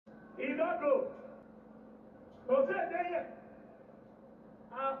He don't know. So say there,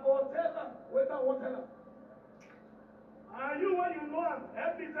 I will tell her, wait, I won't tell her. And you, when you know him,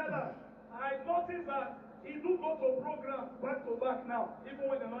 help me tell her. I noticed that he do go to program back to back now, even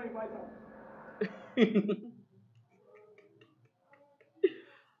when they not invite him.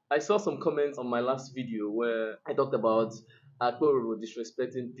 I saw some comments on my last video where I talked about Akpororo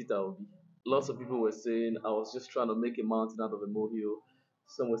disrespecting Peter Obi. Lots of people were saying I was just trying to make a mountain out of a molehill.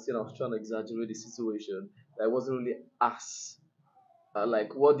 Some were saying I was trying to exaggerate the situation. That it wasn't really as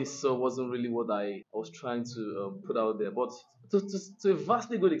like what this saw wasn't really what I was trying to put out there. But to a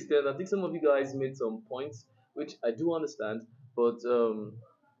vastly good extent, I think some of you guys made some points which I do understand. But um,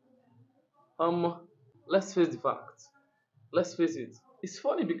 let's face the facts. Let's face it. It's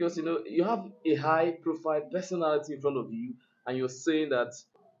funny because you have a high profile personality in front of you, and you're saying that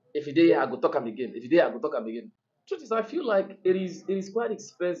if you dare, I go talk am again. If you dare, I go talk am again. Truth is, I feel like it is quite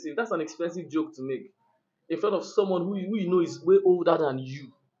expensive. That's an expensive joke to make in front of someone who you know is way older than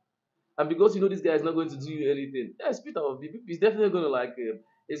you, and because you know this guy is not going to do you anything. Yes, Peter Obi is definitely going to like him.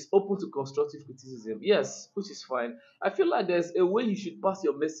 Is open to constructive criticism. Yes, which is fine. I feel like there's a way you should pass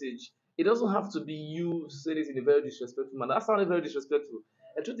your message. It doesn't have to be you saying it in a very disrespectful manner. That sounded very disrespectful.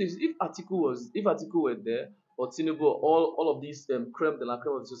 The truth is, if article were there, or Tinubu, or all of these creme de la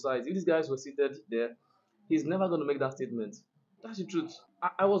creme of the society, if these guys were seated there, he's never going to make that statement. That's the truth.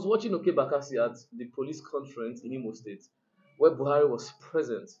 I was watching Oke Bakasi at the police conference in Imo State, where Buhari was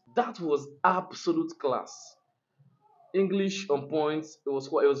present. That was absolute class. English on point. It was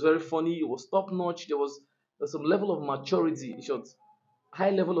very funny. It was top notch. There was some level of maturity. In short,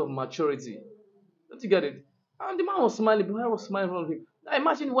 high level of maturity. Don't you get it? And the man was smiling. Buhari was smiling in front of him. Now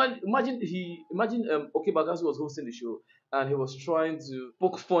imagine Oke Bakasi was hosting the show and he was trying to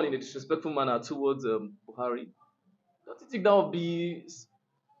poke fun in a disrespectful manner towards Buhari. Don't you think that would be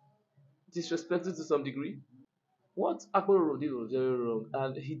disrespectful to some degree? What Akpororo did was very wrong,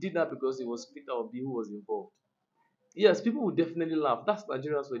 and he did that because it was Peter Obi who was involved. Yes, people will definitely laugh. That's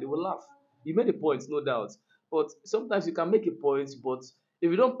Nigerians way. They will laugh. You made a point, no doubt. But sometimes you can make a point, but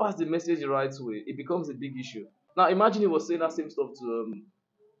if you don't pass the message the right way, it becomes a big issue. Now imagine he was saying that same stuff to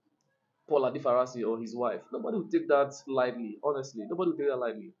Paul Adifarasi or his wife. Nobody would take that lightly, honestly. Nobody would take that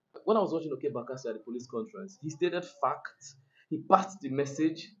lightly. When I was watching Oke Bakasi at the police conference, he stated facts, he passed the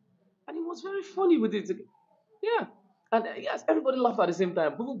message, and he was very funny with it. Yeah. And yes, everybody laughed at the same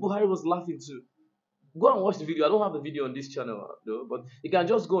time. Even Buhari was laughing too. Go and watch the video. I don't have the video on this channel though, but you can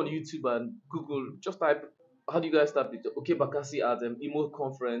just go on YouTube and Google. Just type, how do you guys type it? Okay, Bakasi at Imo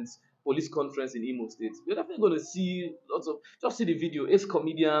conference, police conference in Imo State. You're definitely going to see lots of. Just see the video. Ex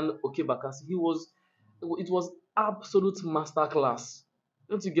comedian Okay Bakasi. It was absolute masterclass.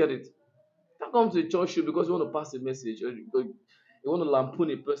 Don't you get it? You can't come to a church show because you want to pass a message or you want to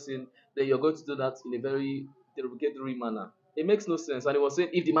lampoon a person. Then you're going to do that in a very derogatory manner. It makes no sense. And he was saying,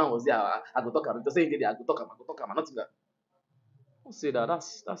 if the man was there, I go talk him. If they say he did it, I go talk him. I go talk him. Nothing that. Don't say that.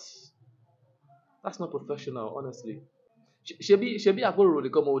 That's not professional, honestly. Shebi Akpororo dey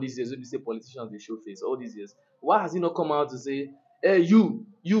come all these years wey be say politicians dey show face all these years. Why has he not come out to say, hey you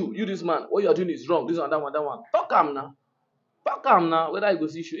this man, what you are doing is wrong. This one, that one, that one. Talk am now. Talk am now. Whether you go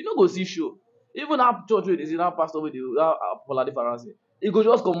see show, you no go see show. Even that church wey dey see that pastor wey dey that Apoliade Pharisee, he go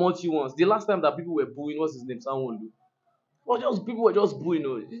just comot you once. The last time that people were booing, what's his name, Sanwo-Olu. But just people were just booing.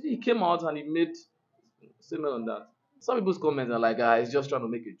 Oh. He came out and he made statement on that. Some people's comments are like, he's just trying to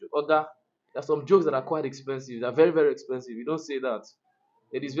make a joke. Oga, there are some jokes that are quite expensive. They're very, very expensive. You don't say that.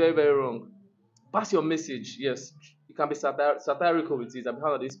 It is very, very wrong. Pass your message. Yes, you can be satirical with it. I'm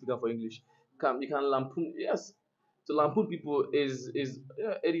how they speaker for English. You can lampoon. Yes, to lampoon people is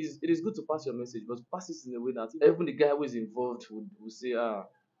yeah, it is good to pass your message, but pass it in a way that even the guy who is involved would say, I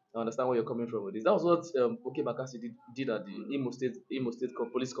understand where you're coming from with this. That was what Oke Bakasi did at the Imo State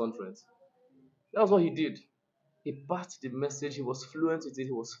Police Conference. That was what he did. He passed the message. He was fluent with it.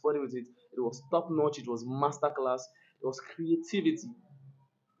 He was funny with it. It was top notch. It was masterclass. It was creativity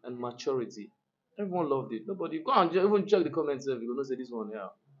and maturity. Everyone loved it. Nobody go and even check the comments. If you go, say this one, yeah,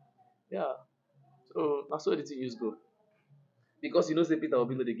 yeah. So that's where the thing use go because say Peter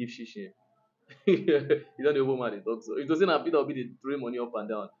Obi no dey give shishi. You don't know woman they talk so. If you say na Peter Obi dey throw money up and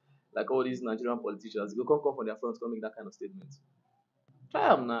down like all these Nigerian politicians, you go come from their front come make that kind of statement.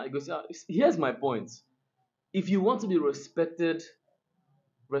 Try am now. You go say, here's my point. If you want to be respected,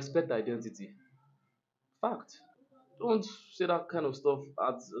 respect identity. Fact. Don't say that kind of stuff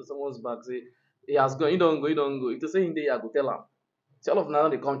at someone's back. Say he has gone, he don't go, he don't go. If they say him there, I go tell him. Say all of now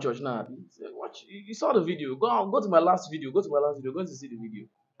they come church now. Abi. Say, watch, you saw the video. Go to my last video. Go to my last video. Going to see the video.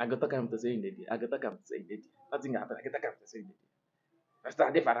 I got to come to say in the day. I got to come to say in the day. Nothing happened. I got to come to say in the day. That's the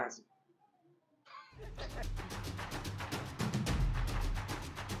difference.